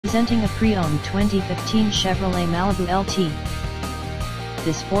Presenting a pre-owned 2015 Chevrolet Malibu LT.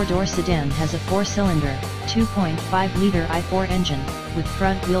 This four-door sedan has a four-cylinder, 2.5-liter i4 engine, with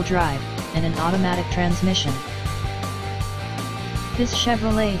front-wheel drive, and an automatic transmission. This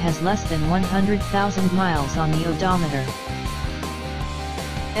Chevrolet has less than 100,000 miles on the odometer.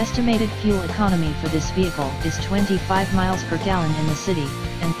 Estimated fuel economy for this vehicle is 25 miles per gallon in the city,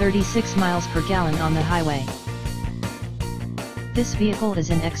 and 36 miles per gallon on the highway. This vehicle is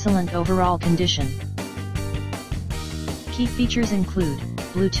in excellent overall condition. Key features include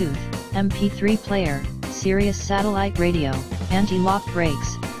Bluetooth, MP3 player, Sirius satellite radio, anti-lock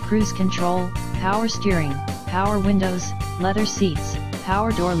brakes, cruise control, power steering, power windows, leather seats,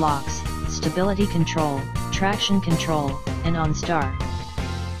 power door locks, stability control, traction control, and OnStar.